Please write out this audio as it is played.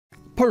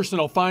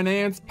Personal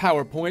Finance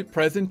PowerPoint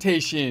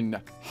Presentation.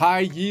 High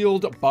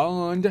Yield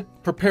Bond.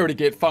 Prepare to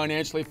get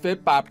financially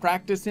fit by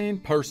practicing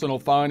personal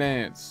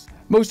finance.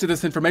 Most of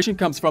this information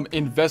comes from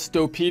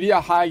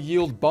Investopedia High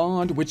Yield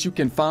Bond, which you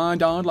can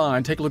find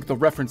online. Take a look at the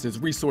references,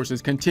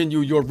 resources,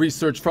 continue your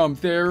research from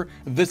there.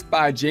 This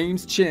by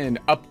James Chin,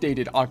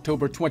 updated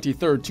October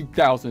 23rd,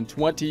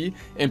 2020.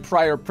 In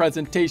prior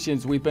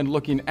presentations, we've been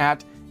looking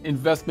at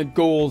investment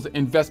goals,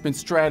 investment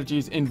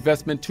strategies,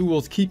 investment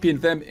tools, keeping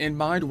them in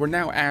mind. We're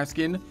now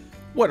asking,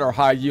 what are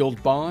high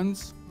yield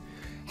bonds?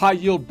 High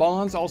yield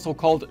bonds, also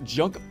called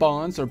junk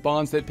bonds, are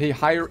bonds that pay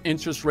higher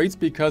interest rates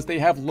because they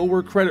have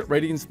lower credit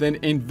ratings than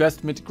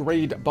investment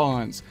grade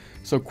bonds.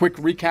 So quick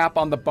recap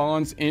on the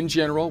bonds in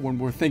general. When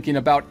we're thinking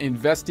about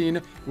investing,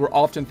 we're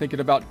often thinking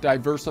about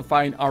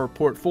diversifying our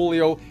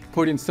portfolio,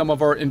 putting some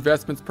of our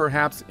investments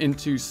perhaps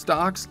into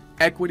stocks,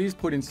 equities,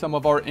 putting some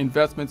of our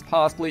investments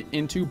possibly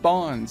into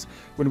bonds.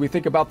 When we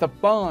think about the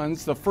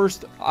bonds, the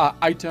first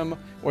item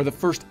or the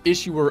first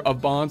issuer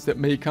of bonds that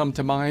may come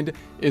to mind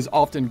is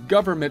often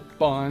government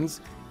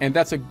bonds. And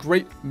that's a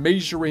great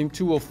measuring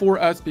tool for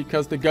us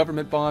because the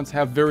government bonds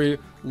have very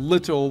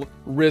little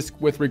risk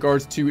with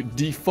regards to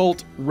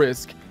default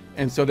risk.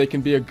 And so they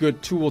can be a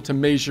good tool to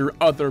measure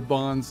other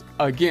bonds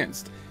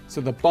against. So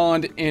the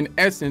bond in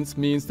essence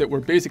means that we're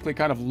basically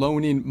kind of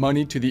loaning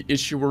money to the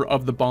issuer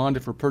of the bond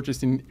if we're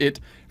purchasing it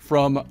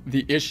from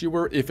the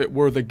issuer. If it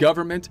were the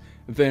government,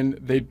 then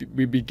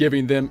we'd be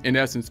giving them in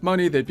essence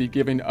money. They'd be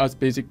giving us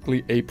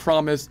basically a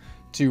promise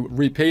to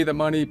repay the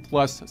money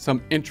plus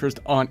some interest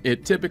on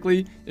it.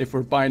 Typically, if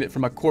we're buying it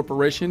from a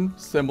corporation,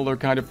 similar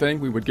kind of thing,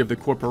 we would give the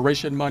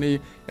corporation money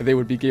and they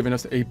would be giving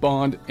us a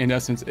bond, in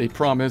essence, a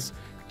promise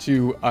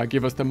to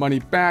give us the money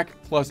back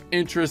plus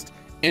interest.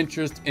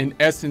 Interest in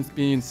essence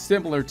being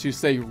similar to,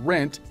 say,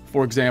 rent.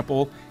 For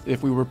example,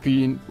 if we were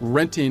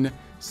renting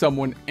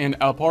someone an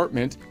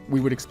apartment, we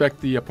would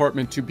expect the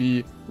apartment to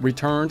be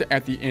returned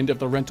at the end of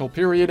the rental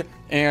period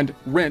and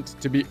rent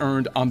to be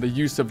earned on the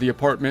use of the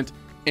apartment.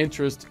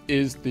 Interest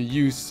is the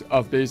use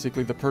of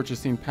basically the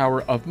purchasing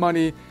power of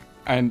money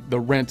and the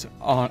rent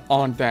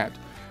on that.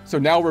 So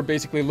now we're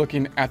basically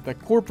looking at the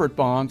corporate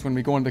bonds. When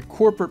we go on the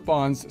corporate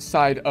bonds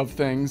side of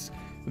things,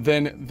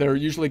 then they're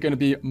usually going to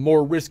be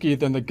more risky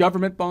than the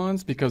government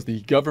bonds because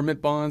the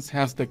government bonds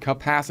has the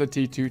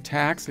capacity to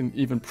tax and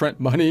even print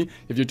money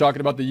if you're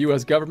talking about the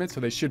US government, so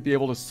they should be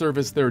able to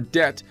service their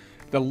debt.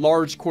 The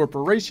large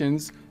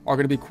corporations are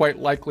going to be quite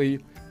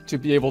likely to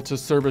be able to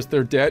service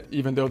their debt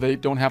even though they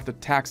don't have the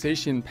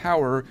taxation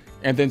power,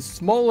 and then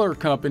smaller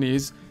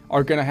companies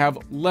are going to have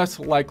less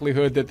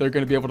likelihood that they're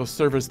going to be able to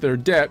service their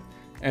debt,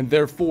 and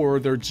therefore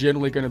they're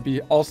generally going to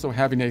be also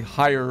having a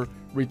higher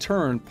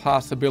return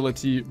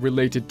possibility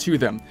related to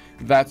them.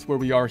 That's where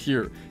we are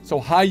here. So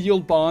high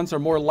yield bonds are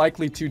more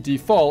likely to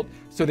default,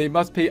 so they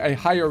must pay a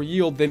higher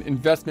yield than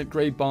investment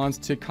grade bonds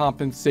to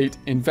compensate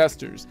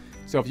investors.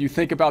 So if you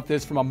think about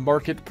this from a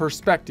market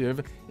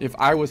perspective, if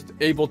I was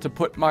able to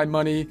put my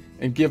money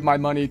and give my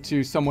money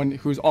to someone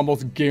who's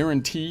almost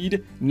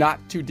guaranteed not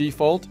to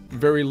default,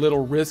 very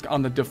little risk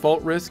on the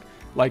default risk,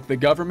 like the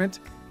government,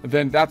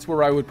 then that's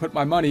where I would put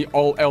my money,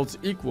 all else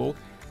equal.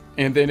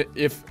 And then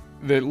if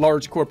the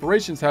large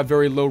corporations have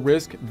very low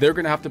risk, they're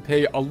going to have to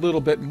pay a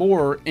little bit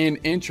more in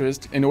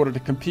interest in order to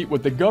compete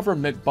with the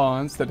government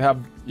bonds that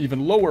have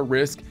even lower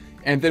risk.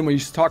 And then when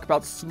you talk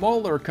about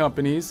smaller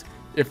companies,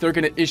 if they're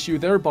going to issue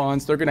their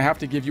bonds, they're going to have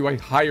to give you a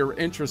higher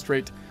interest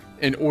rate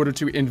in order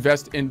to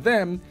invest in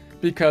them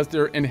because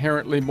they're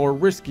inherently more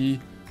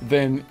risky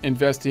than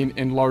investing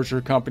in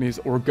larger companies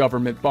or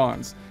government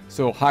bonds.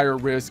 So higher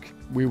risk,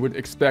 we would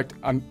expect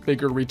a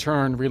bigger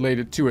return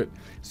related to it.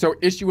 So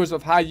issuers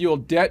of high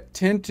yield debt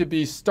tend to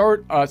be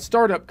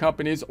startup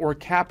companies or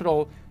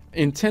capital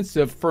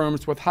intensive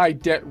firms with high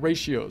debt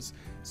ratios.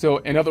 So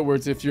in other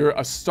words, if you're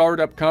a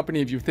startup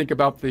company, if you think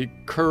about the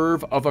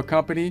curve of a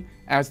company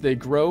as they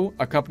grow,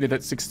 a company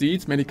that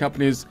succeeds, many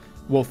companies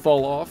will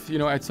fall off,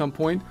 at some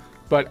point,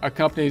 but a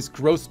company's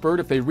growth spurt,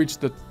 if they reach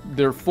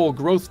their full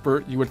growth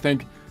spurt, you would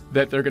think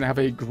that they're going to have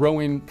a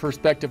growing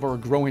perspective or a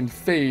growing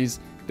phase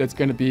that's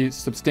going to be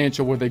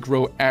substantial where they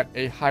grow at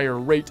a higher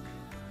rate,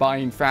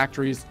 buying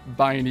factories,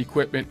 buying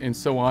equipment, and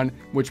so on,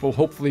 which will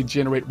hopefully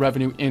generate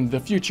revenue in the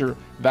future.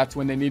 That's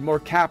when they need more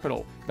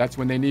capital. That's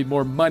when they need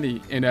more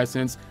money, in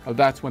essence.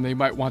 That's when they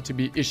might want to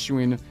be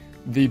issuing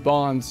the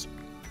bonds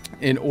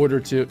in order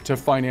to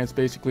finance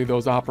basically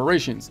those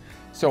operations.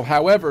 So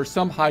however,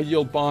 some high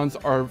yield bonds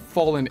are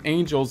fallen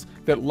angels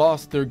that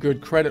lost their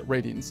good credit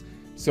ratings.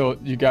 So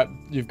you've got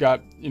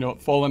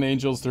fallen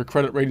angels, their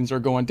credit ratings are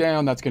going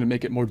down. That's going to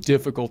make it more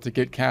difficult to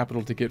get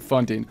capital, to get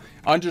funding.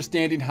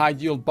 Understanding high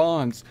yield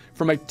bonds.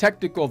 From a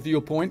technical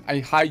viewpoint,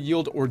 a high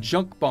yield or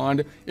junk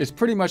bond is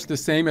pretty much the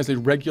same as a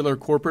regular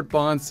corporate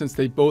bond since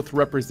they both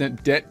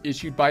represent debt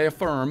issued by a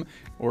firm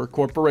or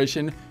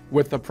corporation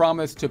with the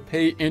promise to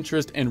pay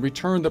interest and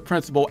return the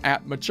principal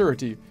at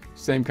maturity.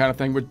 Same kind of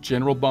thing with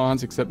general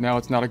bonds, except now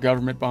it's not a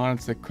government bond,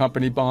 it's a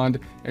company bond,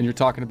 and you're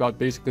talking about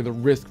basically the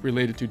risk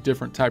related to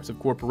different types of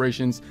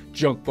corporations.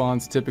 Junk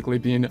bonds typically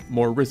being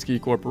more risky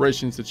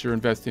corporations that you're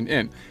investing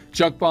in.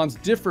 Junk bonds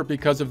differ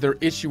because of their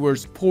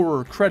issuer's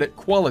poorer credit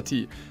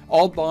quality.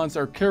 All bonds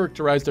are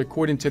characterized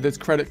according to this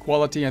credit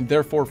quality and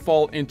therefore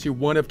fall into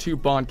one of two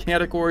bond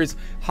categories: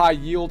 high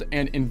yield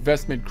and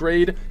investment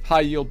grade.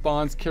 High yield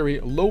bonds carry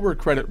lower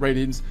credit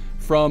ratings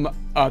from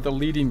the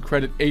leading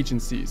credit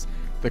agencies.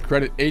 The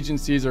credit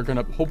agencies are going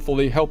to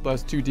hopefully help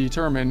us to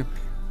determine,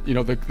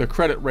 the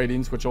credit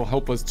ratings, which will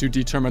help us to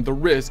determine the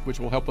risk, which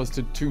will help us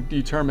to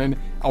determine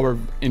our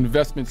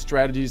investment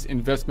strategies,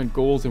 investment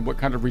goals, and what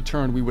kind of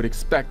return we would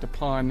expect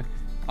upon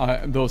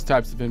those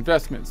types of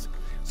investments.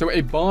 So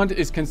a bond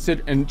is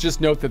considered, and just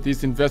note that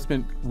these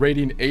investment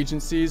rating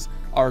agencies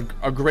are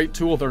a great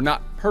tool. They're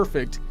not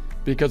perfect,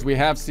 because we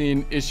have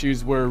seen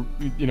issues where,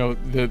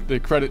 the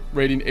credit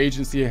rating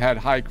agency had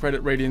high credit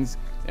ratings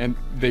and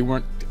they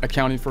weren't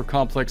accounting for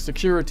complex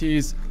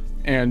securities,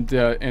 and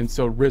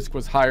so risk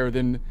was higher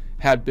than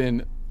had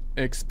been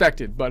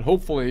expected. But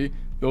hopefully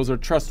those are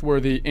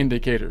trustworthy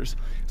indicators.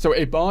 So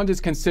a bond is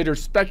considered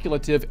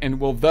speculative and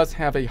will thus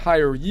have a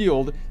higher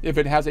yield if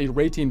it has a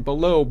rating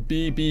below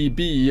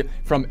BBB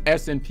from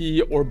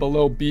S&P or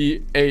below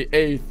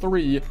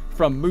Baa3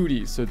 from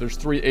Moody's. So there's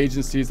three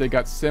agencies. They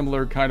got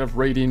similar kind of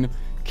rating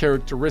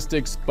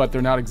characteristics, but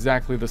they're not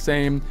exactly the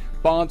same.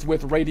 Bonds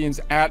with ratings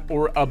at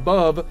or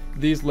above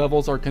these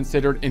levels are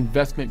considered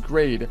investment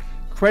grade.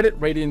 Credit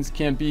ratings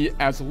can be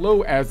as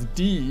low as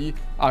D,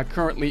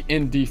 currently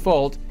in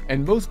default,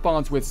 and most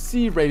bonds with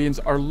C ratings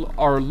are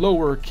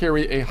lower,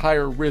 carry a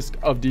higher risk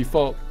of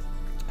default.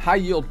 High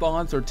yield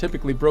bonds are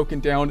typically broken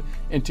down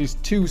into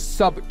two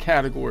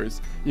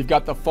subcategories. You've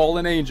got the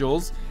fallen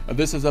angels.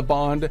 This is a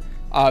bond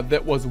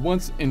that was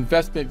once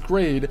investment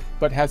grade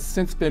but has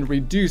since been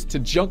reduced to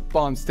junk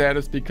bond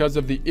status because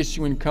of the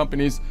issuing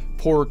company's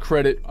poor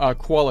credit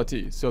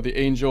quality. So the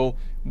angel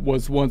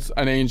was once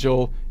an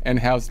angel and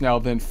has now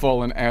then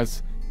fallen,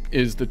 as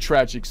is the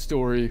tragic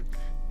story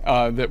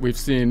that we've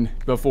seen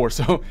before.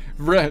 So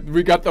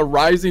we got the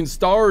rising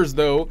stars,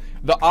 though,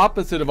 the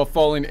opposite of a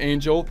falling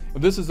angel.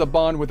 This is a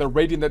bond with a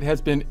rating that has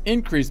been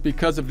increased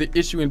because of the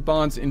issuing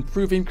bonds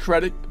improving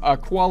credit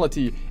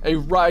quality. A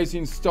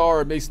rising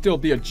star may still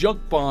be a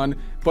junk bond,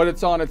 but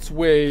it's on its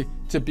way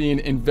to being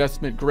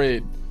investment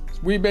grade.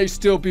 We may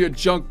still be a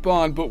junk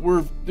bond, but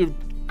we're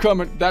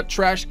coming, that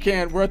trash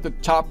can, we're at the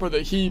top of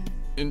the heap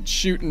and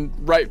shooting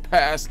right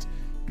past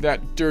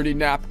that dirty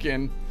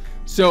napkin.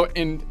 So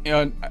in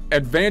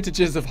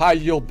advantages of high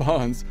yield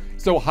bonds,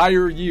 so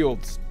higher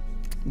yields.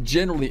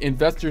 Generally,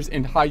 investors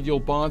in high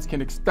yield bonds can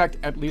expect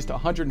at least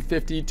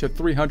 150 to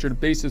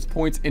 300 basis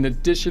points in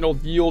additional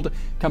yield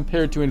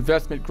compared to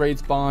investment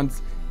grade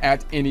bonds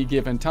at any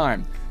given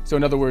time. So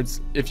in other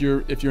words, if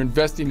you're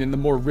investing in the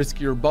more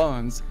riskier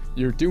bonds,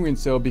 you're doing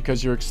so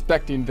because you're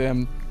expecting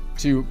them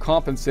to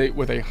compensate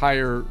with a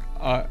higher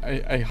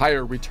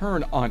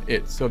return on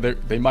it. So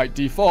they might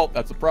default,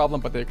 that's a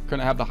problem, but they're going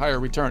to have the higher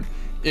return.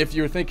 If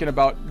you're thinking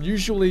about,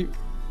 usually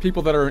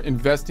people that are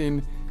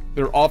investing,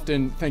 they're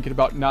often thinking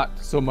about not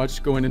so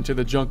much going into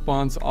the junk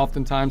bonds.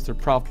 Oftentimes they're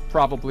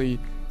probably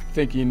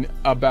thinking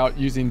about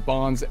using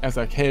bonds as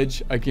a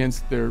hedge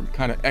against their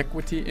kind of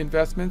equity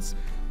investments,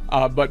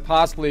 but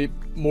possibly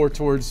more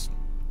towards,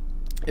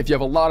 if you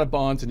have a lot of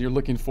bonds and you're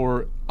looking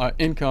for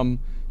income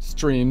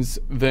streams,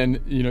 then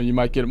you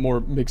might get more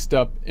mixed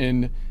up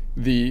in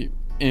the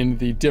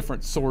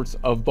different sorts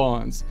of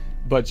bonds.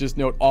 But just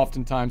note,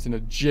 oftentimes in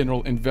a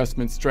general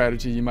investment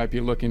strategy, you might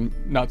be looking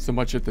not so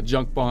much at the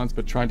junk bonds,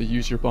 but trying to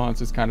use your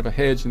bonds as kind of a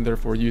hedge, and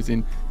therefore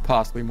using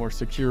possibly more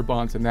secure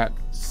bonds in that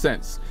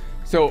sense.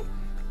 So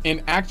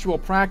in actual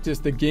practice,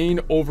 the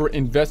gain over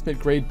investment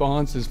grade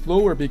bonds is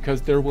lower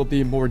because there will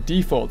be more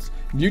defaults.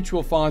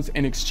 Mutual funds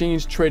and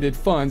exchange traded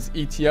funds,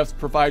 ETFs,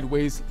 provide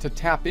ways to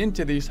tap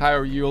into these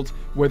higher yields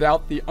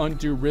without the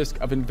undue risk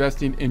of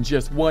investing in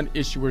just one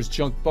issuer's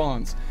junk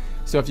bonds.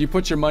 So if you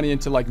put your money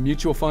into like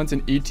mutual funds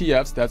and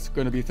ETFs, that's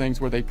going to be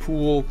things where they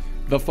pool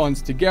the funds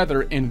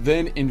together and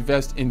then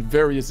invest in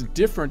various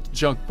different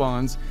junk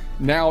bonds.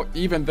 Now,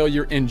 even though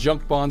you're in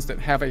junk bonds that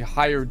have a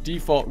higher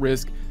default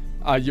risk,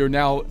 you're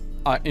now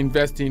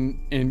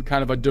investing in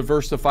kind of a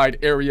diversified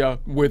area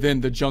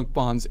within the junk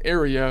bonds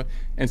area.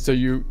 And so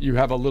you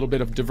have a little bit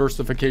of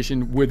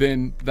diversification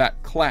within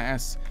that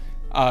class.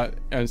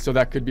 And so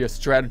that could be a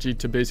strategy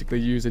to basically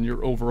use in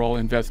your overall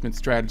investment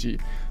strategy.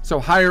 So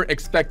higher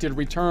expected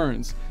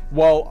returns.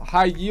 While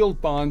high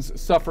yield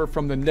bonds suffer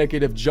from the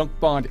negative junk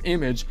bond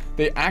image,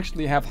 they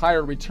actually have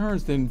higher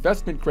returns than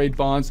investment grade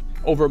bonds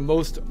over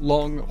most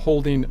long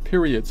holding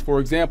periods. For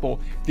example,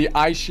 the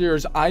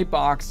iShares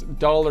iBox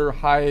Dollar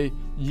High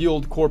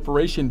Yield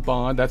Corporation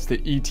Bond, that's the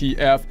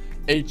ETF,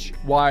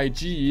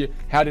 HYG,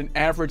 had an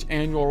average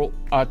annual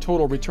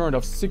total return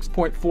of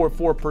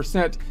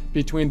 6.44%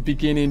 between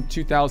beginning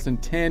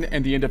 2010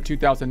 and the end of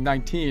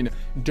 2019.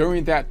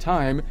 During that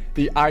time,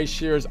 the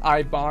iShares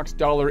iBox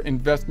Dollar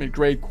Investment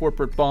Grade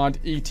Corporate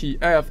Bond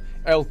ETF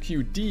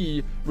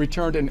LQD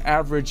returned an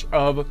average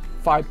of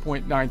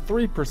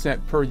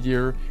 5.93% per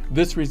year.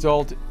 This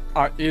result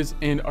is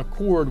in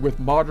accord with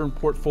modern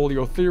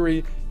portfolio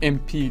theory,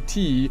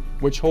 MPT,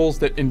 which holds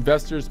that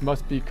investors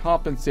must be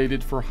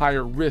compensated for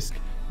higher risk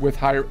with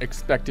higher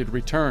expected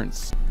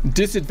returns.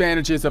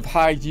 Disadvantages of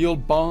high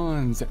yield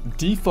bonds.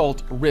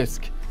 Default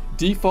risk.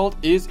 Default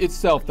is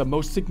itself the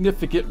most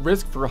significant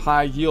risk for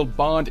high yield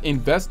bond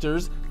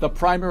investors. The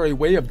primary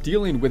way of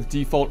dealing with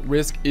default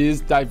risk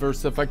is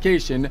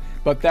diversification,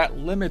 but that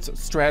limits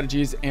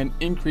strategies and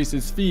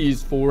increases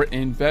fees for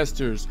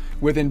investors.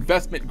 With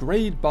investment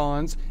grade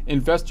bonds,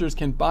 investors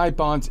can buy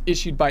bonds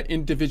issued by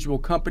individual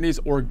companies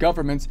or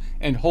governments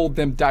and hold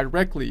them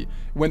directly.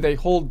 When they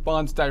hold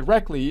bonds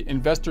directly,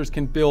 investors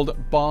can build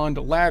bond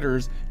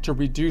ladders to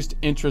reduce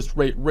interest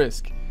rate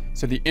risk.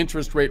 So the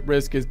interest rate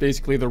risk is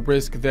basically the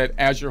risk that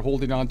as you're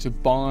holding on to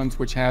bonds,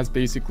 which has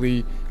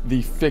basically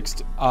the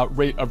fixed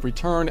rate of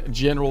return,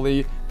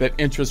 generally that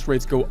interest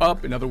rates go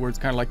up. In other words,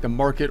 kind of like the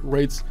market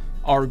rates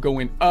are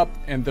going up,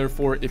 and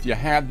therefore if you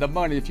had the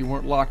money, if you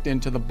weren't locked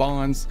into the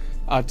bonds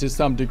to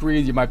some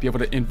degree, you might be able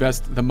to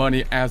invest the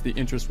money as the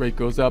interest rate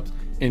goes up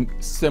in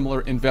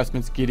similar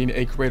investments, getting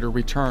a greater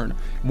return.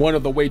 One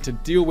of the way to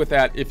deal with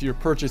that, if you're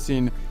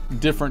purchasing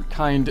different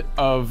kind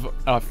of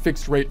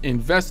fixed rate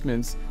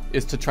investments,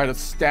 is to try to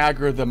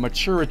stagger the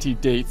maturity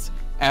dates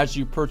as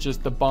you purchase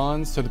the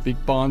bonds, so the big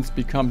bonds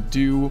become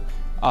due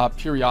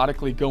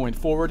periodically going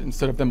forward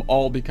instead of them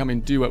all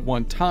becoming due at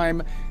one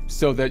time,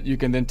 so that you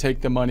can then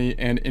take the money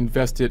and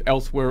invest it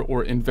elsewhere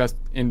or invest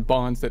in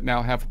bonds that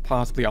now have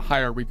possibly a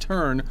higher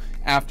return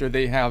after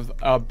they have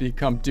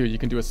become due. You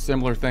can do a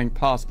similar thing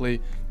possibly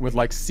with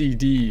like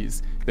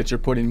CDs that you're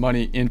putting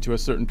money into a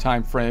certain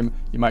time frame.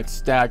 You might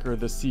stagger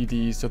the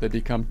CDs so they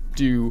become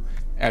due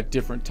at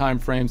different time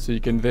frames, so you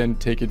can then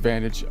take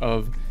advantage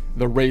of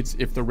the rates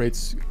if the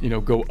rates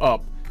go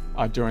up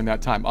during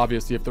that time.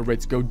 Obviously, if the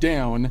rates go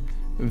down,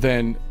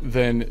 then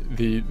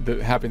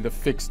the having the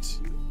fixed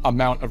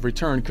amount of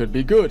return could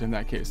be good in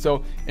that case.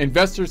 So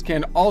investors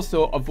can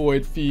also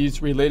avoid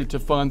fees related to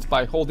funds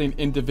by holding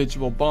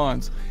individual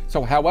bonds.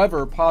 So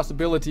however,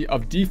 possibility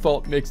of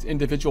default makes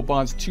individual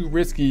bonds too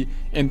risky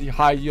in the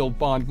high yield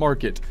bond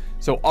market.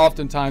 So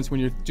oftentimes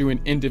when you're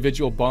doing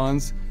individual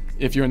bonds,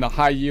 if you're in the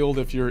high yield,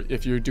 if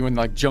you're doing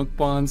like junk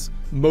bonds,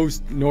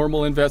 most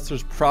normal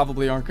investors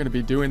probably aren't going to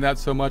be doing that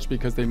so much,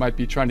 because they might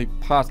be trying to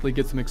possibly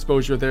get some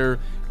exposure there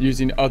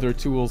using other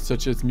tools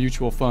such as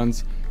mutual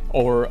funds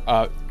or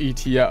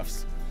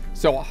ETFs.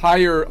 So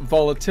higher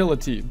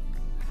volatility.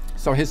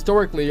 So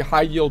historically,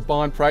 high yield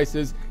bond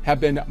prices have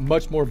been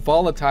much more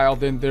volatile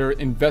than their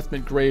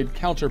investment grade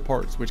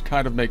counterparts, which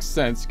kind of makes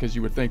sense because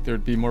you would think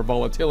there'd be more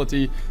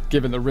volatility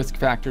given the risk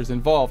factors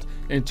involved.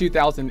 In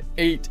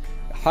 2008,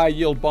 high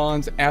yield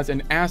bonds as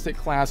an asset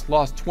class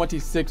lost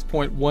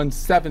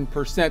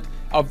 26.17%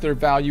 of their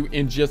value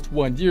in just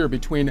 1 year.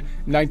 Between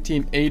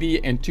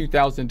 1980 and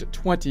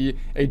 2020,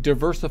 a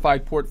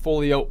diversified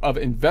portfolio of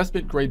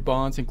investment grade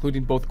bonds,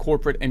 including both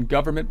corporate and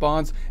government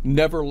bonds,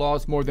 never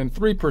lost more than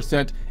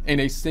 3% in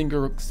a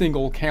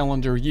single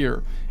calendar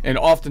year. And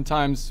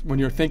oftentimes when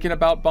you're thinking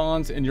about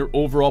bonds in your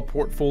overall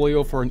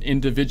portfolio for an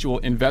individual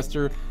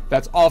investor,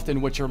 that's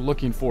often what you're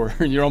looking for.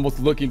 You're almost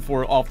looking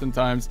for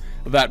oftentimes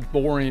that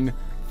boring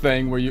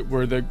thing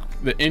where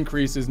the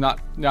increase is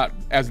not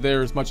as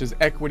there as much as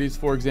equities,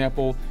 for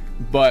example,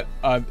 but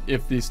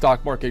if the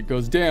stock market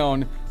goes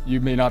down,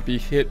 you may not be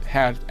hit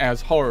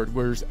as hard.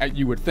 Whereas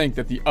you would think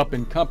that the up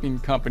and coming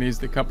companies,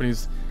 the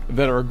companies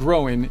that are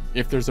growing,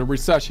 if there's a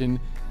recession,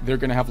 they're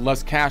going to have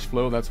less cash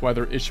flow. That's why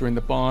they're issuing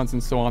the bonds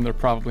and so on. They're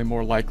probably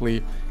more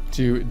likely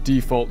to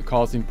default,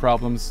 causing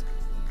problems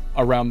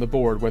around the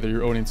board, whether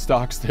you're owning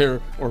stocks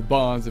there or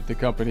bonds. If the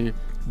company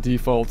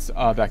defaults,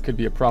 that could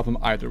be a problem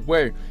either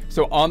way.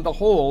 So on the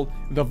whole,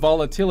 the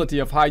volatility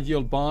of high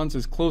yield bonds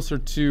is closer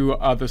to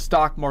the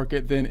stock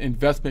market than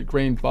investment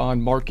grade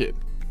bond market.